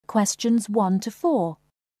questions 1 to 4.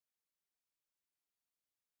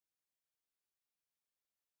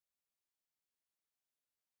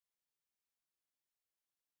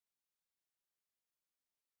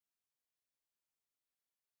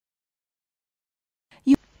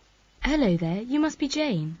 Hello there, you must be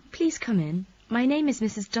Jane. Please come in. My name is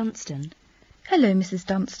Mrs. Dunstan. Hello, Mrs.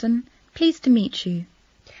 Dunstan. Pleased to meet you.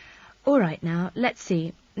 All right now, let's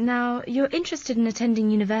see. Now, you're interested in attending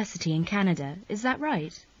university in Canada, is that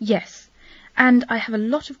right? Yes, and I have a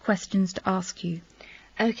lot of questions to ask you.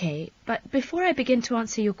 Okay, but before I begin to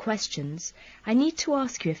answer your questions, I need to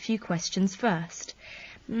ask you a few questions first.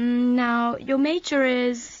 Now, your major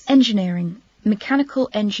is... Engineering. Mechanical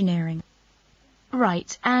engineering.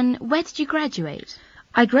 Right, and where did you graduate?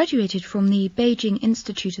 I graduated from the Beijing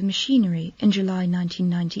Institute of Machinery in July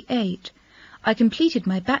 1998. I completed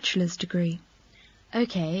my bachelor's degree.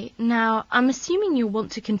 Okay, now, I'm assuming you'll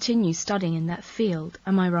want to continue studying in that field,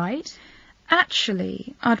 am I right?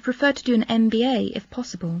 Actually, I'd prefer to do an MBA if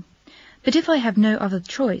possible. But if I have no other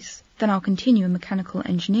choice, then I'll continue in mechanical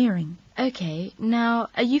engineering. Okay, now,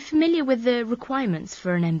 are you familiar with the requirements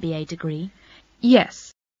for an MBA degree?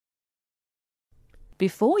 Yes.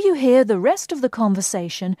 Before you hear the rest of the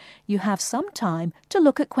conversation, you have some time to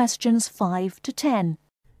look at questions 5 to 10.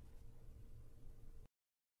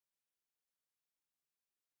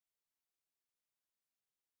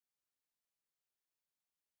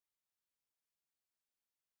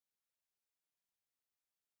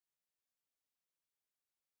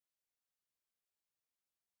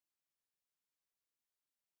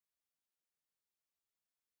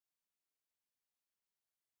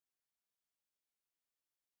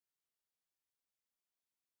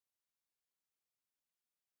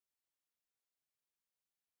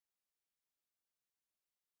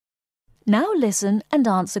 Now listen and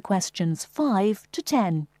answer questions 5 to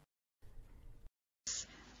 10.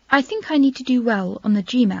 I think I need to do well on the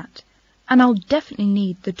GMAT, and I'll definitely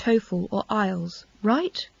need the TOEFL or IELTS,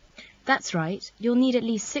 right? That's right. You'll need at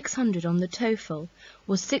least 600 on the TOEFL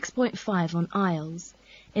or 6.5 on IELTS.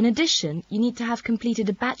 In addition, you need to have completed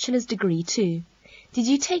a bachelor's degree too. Did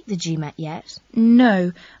you take the GMAT yet?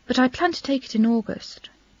 No, but I plan to take it in August.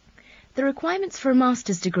 The requirements for a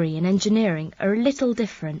master's degree in engineering are a little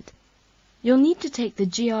different. You'll need to take the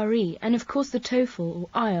GRE and of course the TOEFL or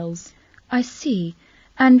IELTS. I see.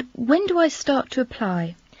 And when do I start to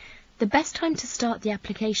apply? The best time to start the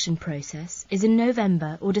application process is in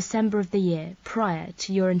November or December of the year prior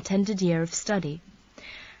to your intended year of study.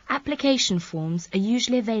 Application forms are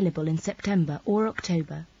usually available in September or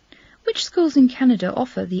October. Which schools in Canada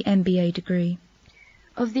offer the MBA degree?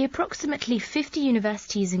 Of the approximately 50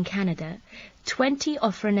 universities in Canada, 20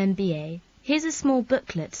 offer an MBA. Here's a small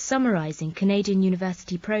booklet summarising Canadian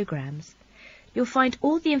university programs. You'll find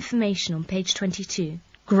all the information on page 22.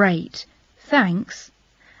 Great. Thanks.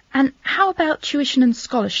 And how about tuition and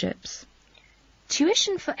scholarships?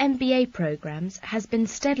 Tuition for MBA programs has been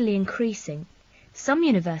steadily increasing. Some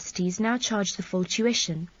universities now charge the full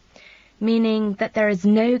tuition, meaning that there is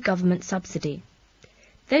no government subsidy.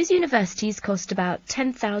 Those universities cost about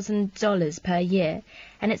 $10,000 per year,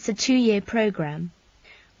 and it's a 2-year program.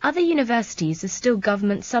 Other universities are still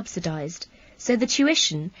government subsidised, so the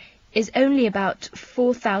tuition is only about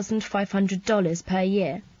 $4,500 per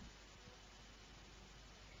year.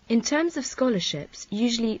 In terms of scholarships,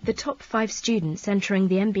 usually the top 5 students entering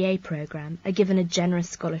the MBA program are given a generous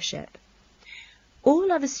scholarship.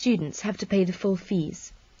 All other students have to pay the full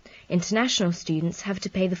fees. International students have to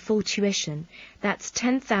pay the full tuition. That's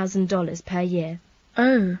 $10,000 per year.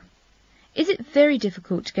 Oh. Is it very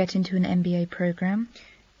difficult to get into an MBA program?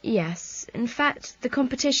 Yes, in fact, the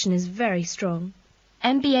competition is very strong.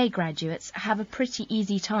 MBA graduates have a pretty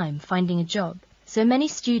easy time finding a job, so many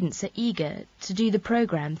students are eager to do the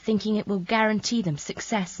program thinking it will guarantee them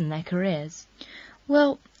success in their careers.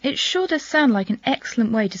 Well, it sure does sound like an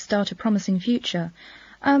excellent way to start a promising future.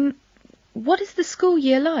 What is the school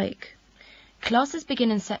year like? Classes begin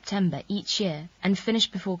in September each year and finish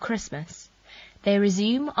before Christmas. They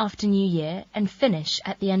resume after New Year and finish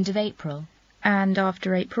at the end of April. And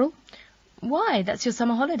after April? Why, that's your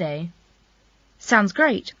summer holiday. Sounds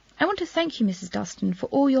great. I want to thank you, Mrs. Dunstan, for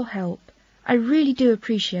all your help. I really do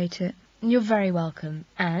appreciate it. You're very welcome.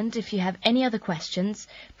 And if you have any other questions,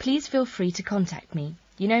 please feel free to contact me.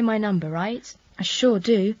 You know my number, right? I sure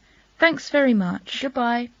do. Thanks very much.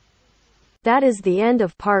 Goodbye. That is the end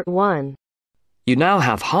of part 1. You now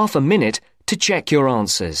have half a minute to check your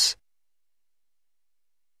answers.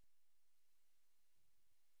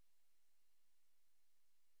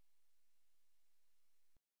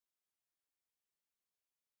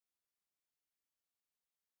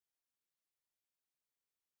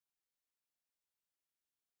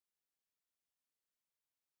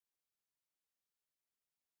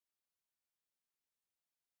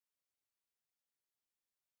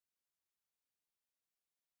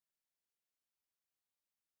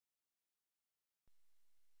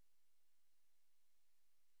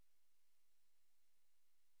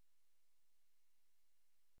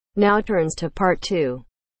 Now turns to Part 2.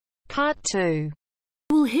 Part 2.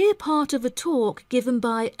 We'll hear part of a talk given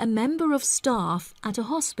by a member of staff at a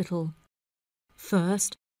hospital.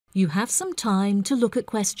 First, you have some time to look at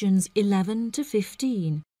questions 11 to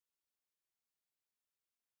 15.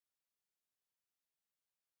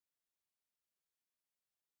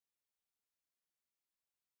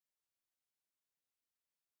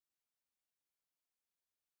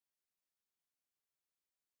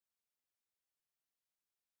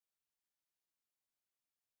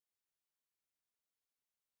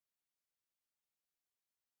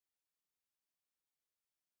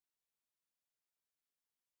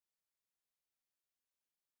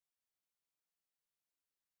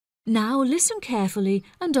 Now listen carefully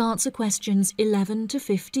and answer questions 11 to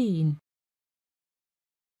 15.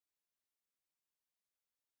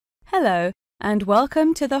 Hello, and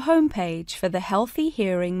welcome to the homepage for the Healthy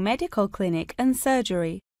Hearing Medical Clinic and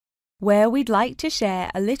Surgery, where we'd like to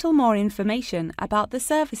share a little more information about the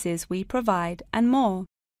services we provide and more.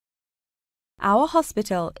 Our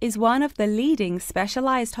hospital is one of the leading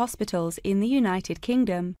specialised hospitals in the United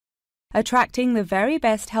Kingdom, attracting the very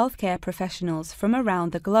best healthcare professionals from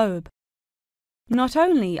around the globe. Not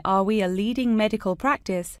only are we a leading medical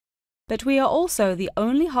practice, but we are also the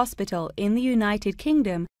only hospital in the United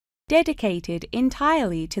Kingdom dedicated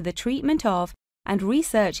entirely to the treatment of and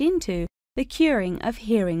research into the curing of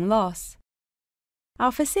hearing loss.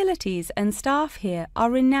 Our facilities and staff here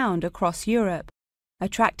are renowned across Europe,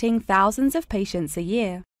 attracting thousands of patients a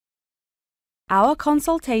year. Our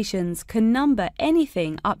consultations can number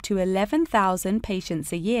anything up to 11,000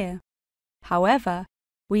 patients a year. However,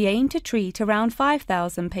 we aim to treat around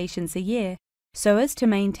 5,000 patients a year so as to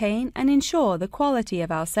maintain and ensure the quality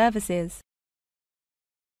of our services.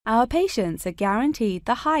 Our patients are guaranteed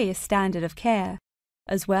the highest standard of care,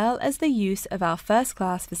 as well as the use of our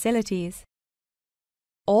first-class facilities.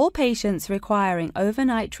 All patients requiring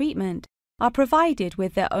overnight treatment are provided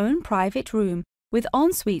with their own private room with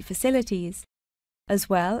ensuite facilities, as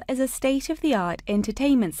well as a state-of-the-art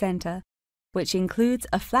entertainment centre, which includes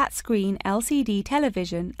a flat-screen LCD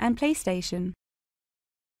television and PlayStation.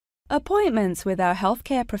 Appointments with our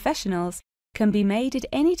healthcare professionals can be made at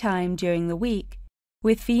any time during the week,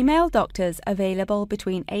 with female doctors available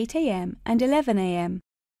between 8 a.m. and 11 a.m.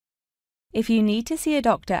 If you need to see a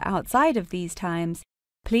doctor outside of these times,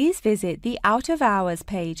 please visit the Out of Hours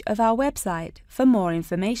page of our website for more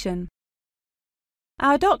information.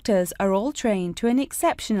 Our doctors are all trained to an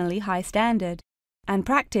exceptionally high standard and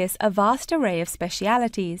practice a vast array of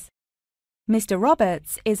specialities. Mr.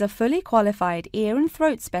 Roberts is a fully qualified ear and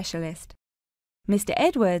throat specialist. Mr.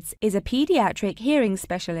 Edwards is a pediatric hearing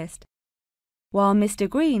specialist, while Mr.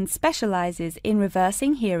 Green specializes in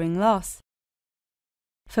reversing hearing loss.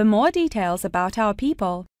 For more details about our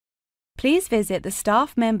people, please visit the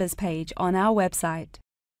staff members page on our website.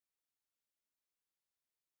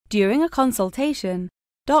 During a consultation,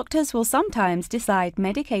 doctors will sometimes decide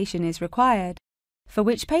medication is required, for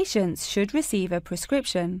which patients should receive a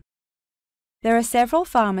prescription. There are several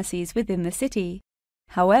pharmacies within the city.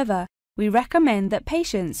 However, we recommend that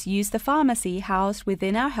patients use the pharmacy housed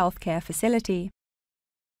within our healthcare facility.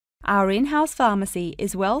 Our in-house pharmacy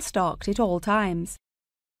is well stocked at all times.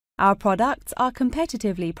 Our products are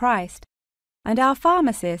competitively priced, and our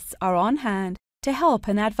pharmacists are on hand to help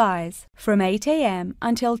and advise from 8 a.m.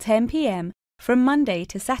 until 10 p.m. from Monday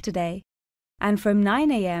to Saturday, and from 9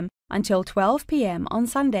 a.m. until 12 p.m. on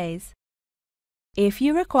Sundays. If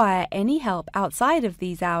you require any help outside of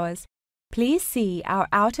these hours, please see our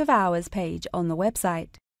Out of Hours page on the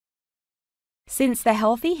website. Since the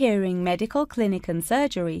Healthy Hearing Medical Clinic and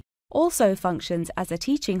Surgery also functions as a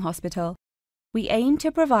teaching hospital, we aim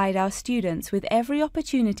to provide our students with every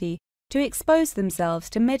opportunity to expose themselves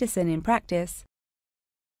to medicine in practice.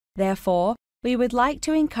 Therefore, we would like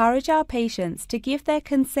to encourage our patients to give their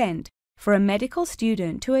consent for a medical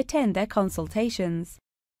student to attend their consultations.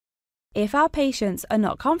 If our patients are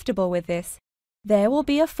not comfortable with this, there will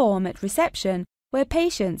be a form at reception where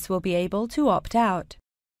patients will be able to opt out.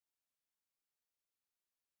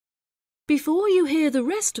 Before you hear the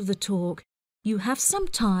rest of the talk, you have some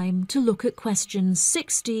time to look at questions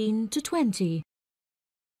 16 to 20.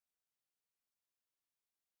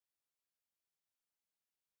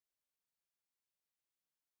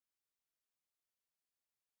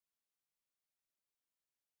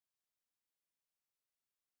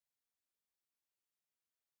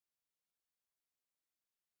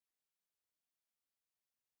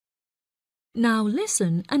 Now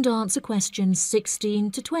listen and answer questions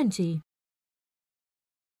 16 to 20.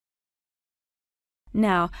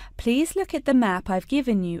 Now, please look at the map I've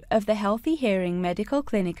given you of the Healthy Hearing Medical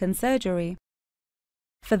Clinic and Surgery.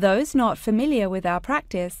 For those not familiar with our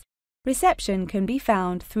practice, reception can be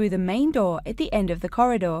found through the main door at the end of the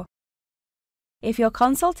corridor. If your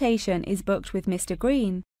consultation is booked with Mr.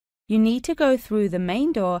 Green, you need to go through the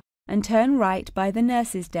main door and turn right by the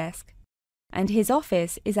nurse's desk, and his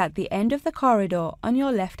office is at the end of the corridor on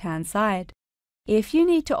your left-hand side. If you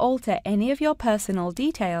need to alter any of your personal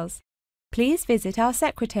details, please visit our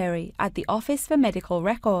secretary at the Office for Medical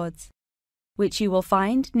Records, which you will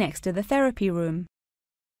find next to the therapy room.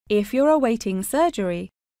 If you're awaiting surgery,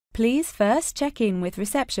 please first check in with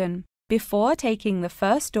reception before taking the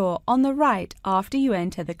first door on the right after you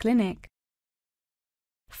enter the clinic.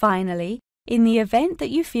 Finally, in the event that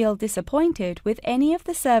you feel disappointed with any of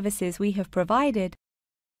the services we have provided,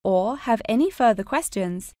 or have any further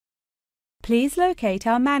questions, please locate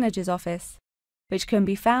our manager's office, which can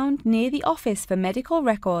be found near the Office for Medical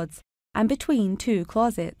Records and between two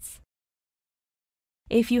closets.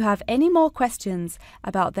 If you have any more questions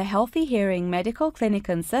about the Healthy Hearing Medical Clinic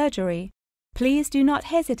and Surgery, please do not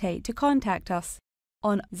hesitate to contact us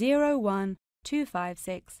on 01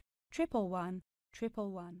 256 111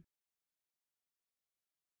 111.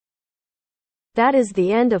 That is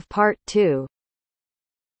the end of part 2.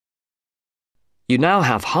 You now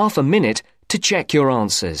have half a minute to check your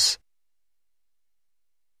answers.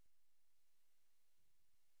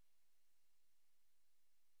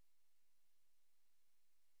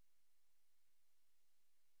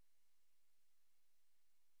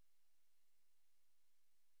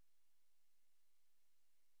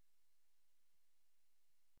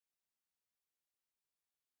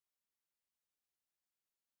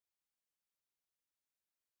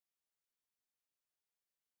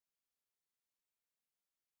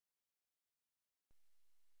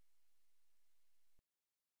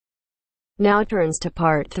 Now turns to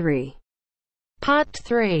part 3. Part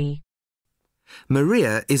 3.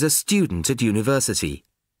 Maria is a student at university.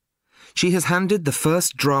 She has handed the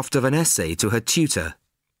first draft of an essay to her tutor.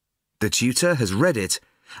 The tutor has read it,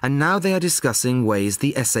 and now they are discussing ways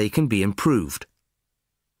the essay can be improved.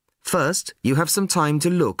 First, you have some time to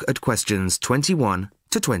look at questions 21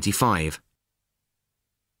 to 25.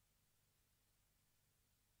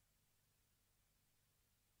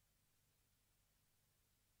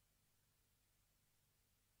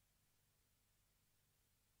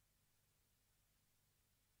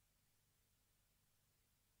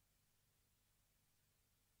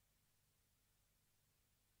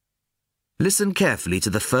 Listen carefully to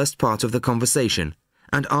the first part of the conversation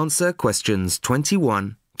and answer questions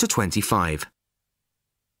 21 to 25.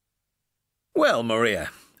 Well, Maria,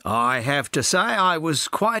 I have to say I was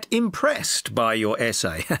quite impressed by your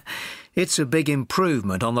essay. It's a big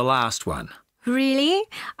improvement on the last one. Really?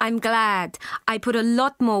 I'm glad. I put a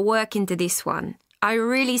lot more work into this one. I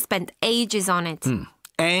really spent ages on it.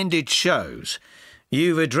 And it shows.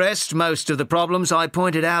 You've addressed most of the problems I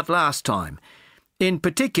pointed out last time. In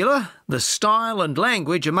particular, the style and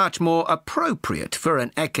language are much more appropriate for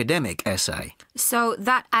an academic essay. So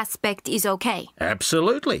that aspect is okay?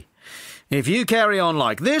 Absolutely. If you carry on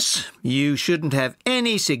like this, you shouldn't have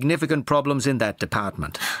any significant problems in that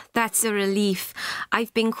department. That's a relief.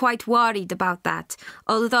 I've been quite worried about that,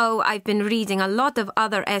 although I've been reading a lot of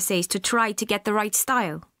other essays to try to get the right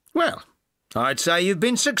style. Well, I'd say you've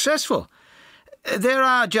been successful. There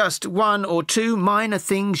are just one or two minor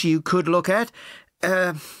things you could look at.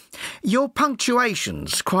 Your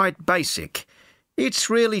punctuation's quite basic.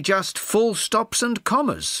 It's really just full stops and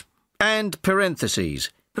commas. And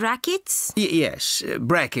parentheses. Brackets? Yes,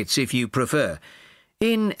 brackets if you prefer.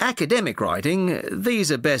 In academic writing,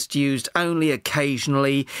 these are best used only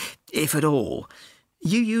occasionally, if at all.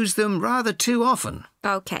 You use them rather too often.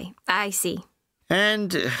 Okay, I see.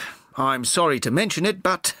 And I'm sorry to mention it,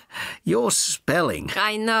 but your spelling.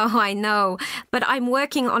 I know. But I'm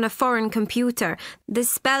working on a foreign computer. The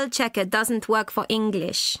spell checker doesn't work for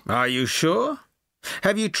English. Are you sure?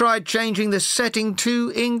 Have you tried changing the setting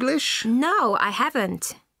to English? No, I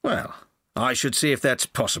haven't. Well, I should see if that's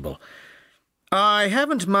possible. I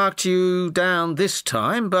haven't marked you down this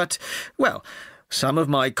time, but, well, some of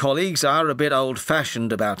my colleagues are a bit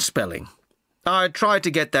old-fashioned about spelling. I'd try to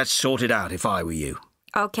get that sorted out if I were you.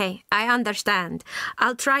 Okay, I understand.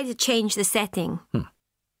 I'll try to change the setting.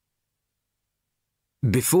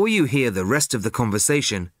 Before you hear the rest of the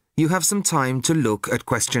conversation, you have some time to look at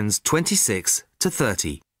questions 26 to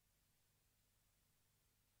 30.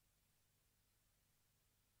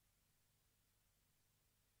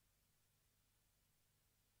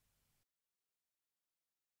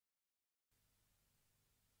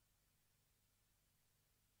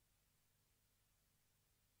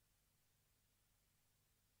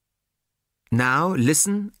 Now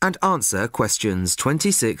listen and answer questions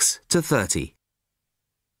 26 to 30.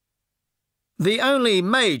 The only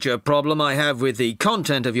major problem I have with the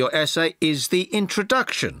content of your essay is the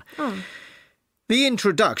introduction. The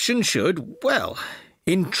introduction should, well,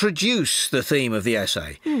 introduce the theme of the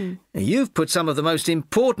essay. You've put some of the most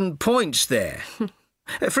important points there.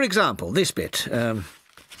 For example, this bit.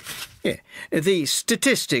 The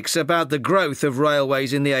statistics about the growth of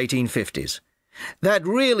railways in the 1850s. That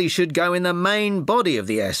really should go in the main body of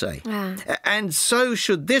the essay. And so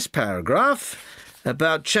should this paragraph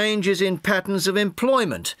about changes in patterns of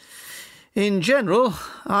employment. In general,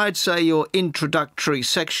 I'd say your introductory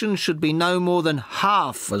section should be no more than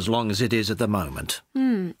half as long as it is at the moment.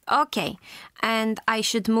 OK. And I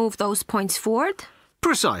should move those points forward?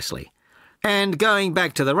 Precisely. And going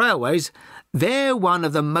back to the railways, they're one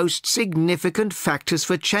of the most significant factors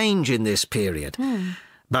for change in this period.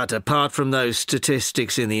 But apart from those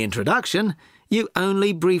statistics in the introduction, you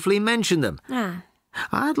only briefly mention them.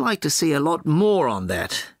 I'd like to see a lot more on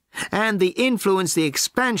that, and the influence the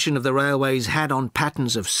expansion of the railways had on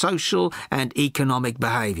patterns of social and economic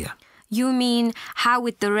behaviour. You mean how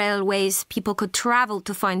with the railways people could travel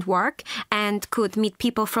to find work and could meet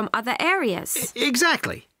people from other areas?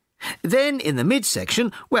 Exactly. Then in the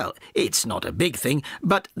midsection, well, it's not a big thing,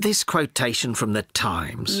 but this quotation from the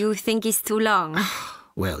Times. You think it's too long?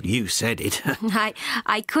 Well, you said it.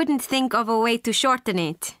 I couldn't think of a way to shorten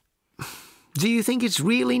it. Do you think it's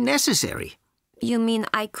really necessary? You mean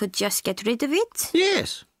I could just get rid of it?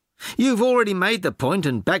 Yes. You've already made the point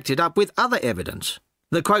and backed it up with other evidence.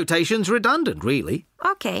 The quotation's redundant, really.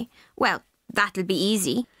 OK. Well, that'll be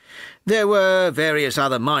easy. There were various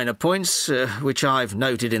other minor points, which I've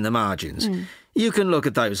noted in the margins. You can look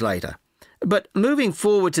at those later. But moving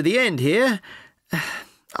forward to the end here,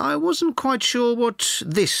 I wasn't quite sure what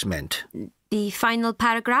this meant. The final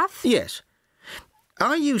paragraph? Yes.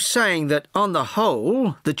 Are you saying that, on the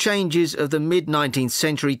whole, the changes of the mid-19th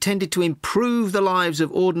century tended to improve the lives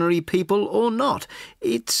of ordinary people or not?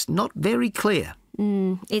 It's not very clear.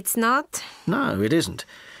 It's not? No, it isn't.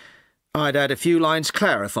 I'd add a few lines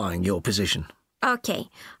clarifying your position. OK.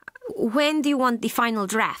 When do you want the final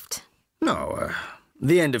draft? No,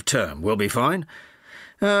 the end of term will be fine.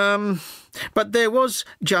 But there was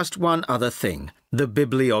just one other thing, the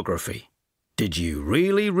bibliography. Did you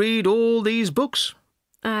really read all these books?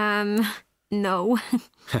 No.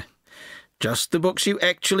 Just the books you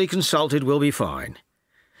actually consulted will be fine.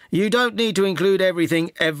 You don't need to include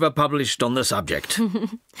everything ever published on the subject.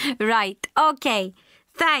 Right, OK.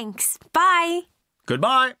 Thanks. Bye.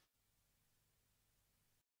 Goodbye.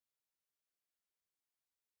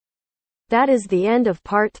 That is the end of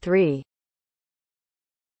part 3.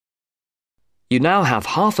 You now have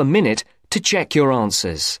half a minute to check your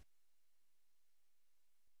answers.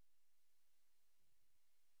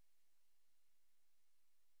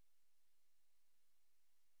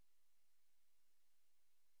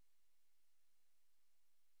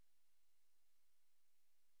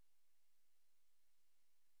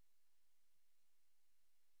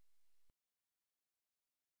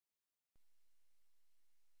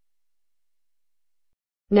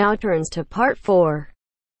 Now turns to part 4.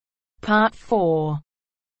 Part 4.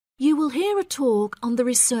 You will hear a talk on the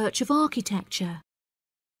research of architecture.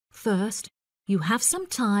 First, you have some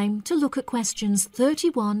time to look at questions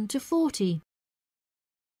 31 to 40.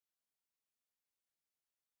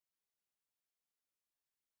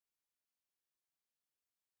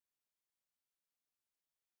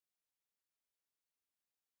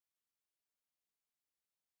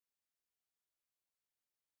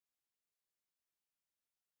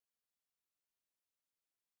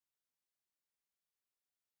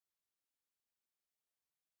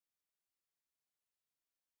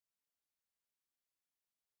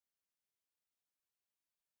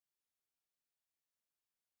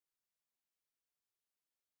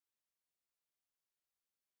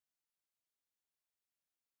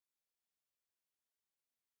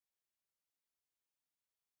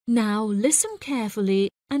 Now listen carefully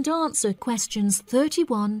and answer questions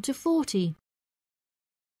 31 to 40.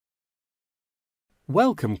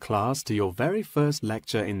 Welcome, class, to your very first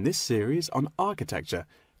lecture in this series on architecture,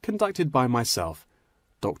 conducted by myself,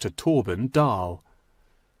 Dr. Torben Dahl.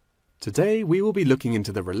 Today we will be looking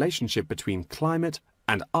into the relationship between climate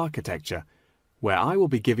and architecture, where I will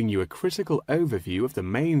be giving you a critical overview of the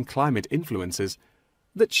main climate influences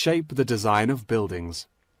that shape the design of buildings.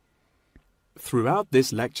 Throughout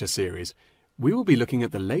this lecture series, we will be looking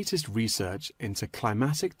at the latest research into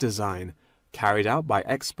climatic design carried out by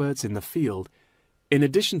experts in the field, in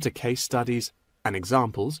addition to case studies and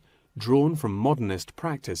examples drawn from modernist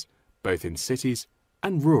practice, both in cities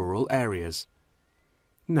and rural areas.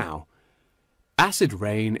 Now, acid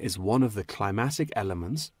rain is one of the climatic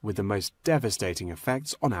elements with the most devastating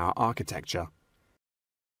effects on our architecture.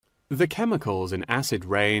 The chemicals in acid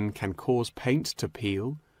rain can cause paint to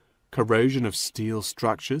peel, corrosion of steel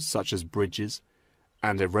structures such as bridges,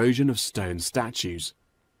 and erosion of stone statues.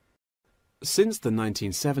 Since the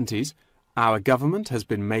 1970s, our government has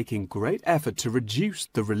been making great effort to reduce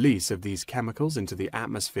the release of these chemicals into the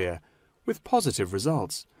atmosphere, with positive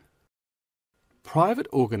results. Private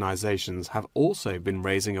organisations have also been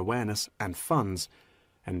raising awareness and funds,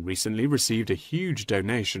 and recently received a huge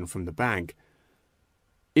donation from the bank.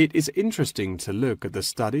 It is interesting to look at the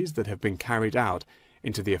studies that have been carried out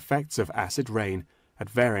into the effects of acid rain at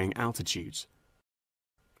varying altitudes.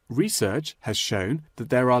 Research has shown that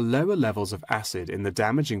there are lower levels of acid in the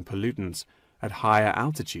damaging pollutants at higher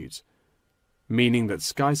altitudes, meaning that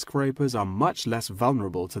skyscrapers are much less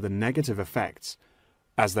vulnerable to the negative effects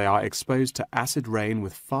as they are exposed to acid rain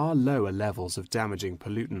with far lower levels of damaging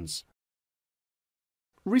pollutants.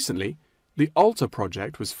 Recently, the ALTA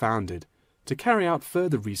project was founded to carry out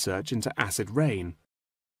further research into acid rain.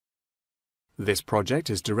 This project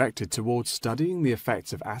is directed towards studying the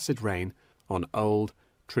effects of acid rain on old,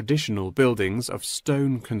 traditional buildings of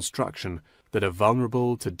stone construction that are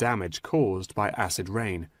vulnerable to damage caused by acid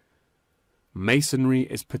rain. Masonry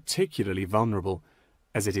is particularly vulnerable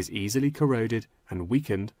as it is easily corroded and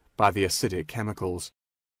weakened by the acidic chemicals.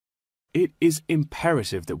 It is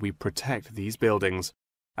imperative that we protect these buildings,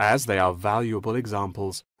 as they are valuable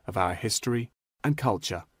examples of our history and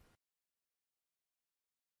culture.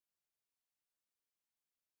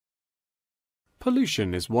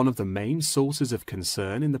 Pollution is one of the main sources of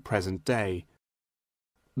concern in the present day.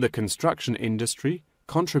 The construction industry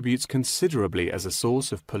contributes considerably as a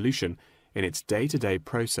source of pollution in its day-to-day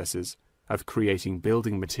processes of creating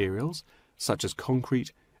building materials such as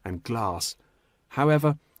concrete and glass.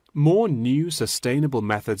 However, more new sustainable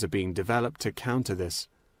methods are being developed to counter this.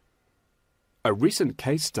 A recent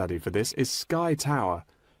case study for this is Sky Tower,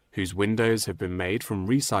 whose windows have been made from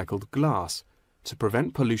recycled glass to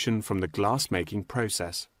prevent pollution from the glass-making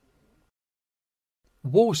process.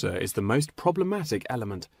 Water is the most problematic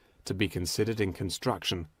element to be considered in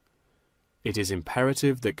construction. It is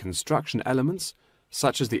imperative that construction elements,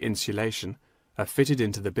 such as the insulation, are fitted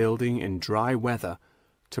into the building in dry weather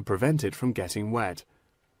to prevent it from getting wet.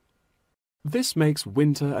 This makes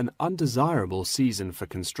winter an undesirable season for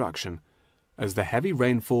construction, as the heavy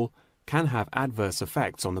rainfall can have adverse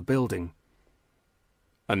effects on the building.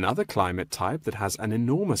 Another climate type that has an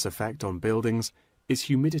enormous effect on buildings is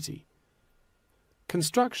humidity.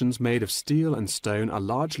 Constructions made of steel and stone are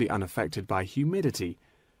largely unaffected by humidity.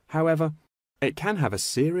 However, it can have a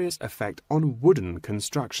serious effect on wooden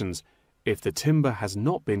constructions if the timber has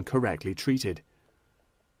not been correctly treated.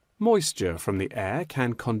 Moisture from the air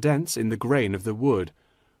can condense in the grain of the wood,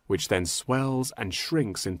 which then swells and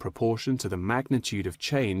shrinks in proportion to the magnitude of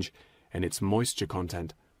change in its moisture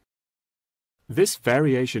content. This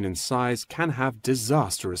variation in size can have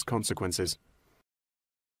disastrous consequences.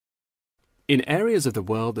 In areas of the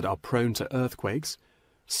world that are prone to earthquakes,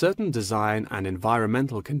 certain design and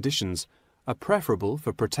environmental conditions are preferable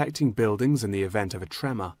for protecting buildings in the event of a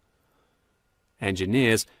tremor.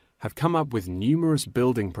 Engineers have come up with numerous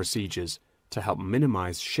building procedures to help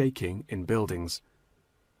minimize shaking in buildings.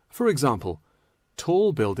 For example,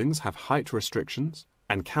 tall buildings have height restrictions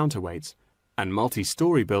and counterweights, and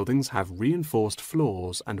multi-story buildings have reinforced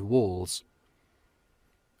floors and walls.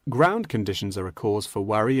 Ground conditions are a cause for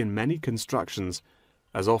worry in many constructions,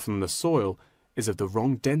 as often the soil is of the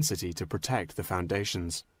wrong density to protect the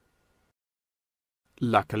foundations.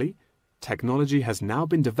 Luckily, technology has now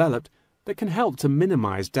been developed that can help to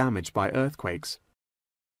minimize damage by earthquakes.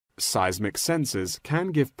 Seismic sensors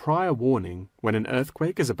can give prior warning when an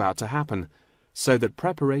earthquake is about to happen, so that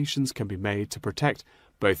preparations can be made to protect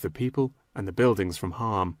both the people and the buildings from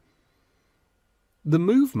harm. The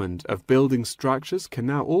movement of building structures can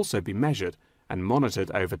now also be measured and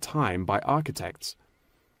monitored over time by architects.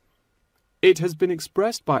 It has been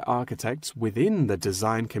expressed by architects within the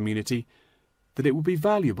design community that it would be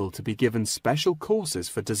valuable to be given special courses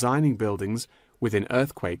for designing buildings within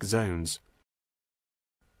earthquake zones.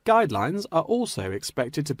 Guidelines are also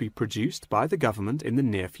expected to be produced by the government in the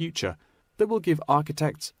near future that will give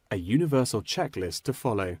architects a universal checklist to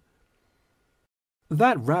follow.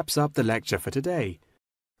 That wraps up the lecture for today.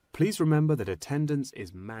 Please remember that attendance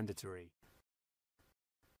is mandatory.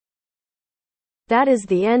 That is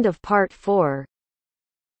the end of part 4.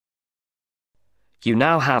 You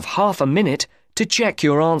now have half a minute to check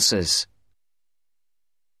your answers.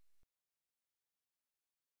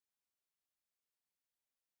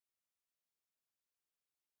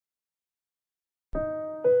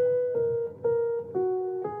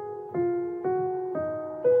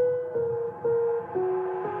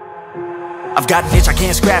 I've got an itch I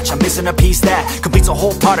can't scratch, I'm missing a piece that completes a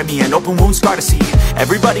whole part of me, an open wound scar to see.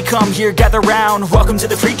 Everybody come here, gather round, welcome to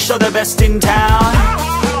the freak show, the best in town.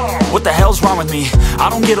 What the hell's wrong with me? I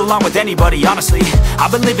don't get along with anybody, honestly.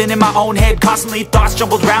 I've been living in my own head constantly, thoughts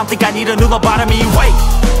jumbled round, think I need a new lobotomy. Wait,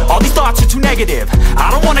 all these thoughts are too negative,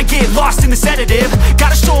 I don't wanna get lost in the sedative.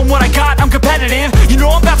 Gotta show them what I got, I'm competitive. You know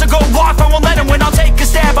I'm about to go off, I won't let them win, I'll take a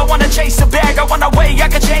stab. I wanna chase a bag, I wanna weigh, I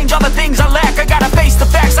can change all the things I lack. I gotta face the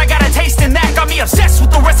facts, I got a taste in that. Got me obsessed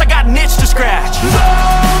with the rest, I got an itch to scratch.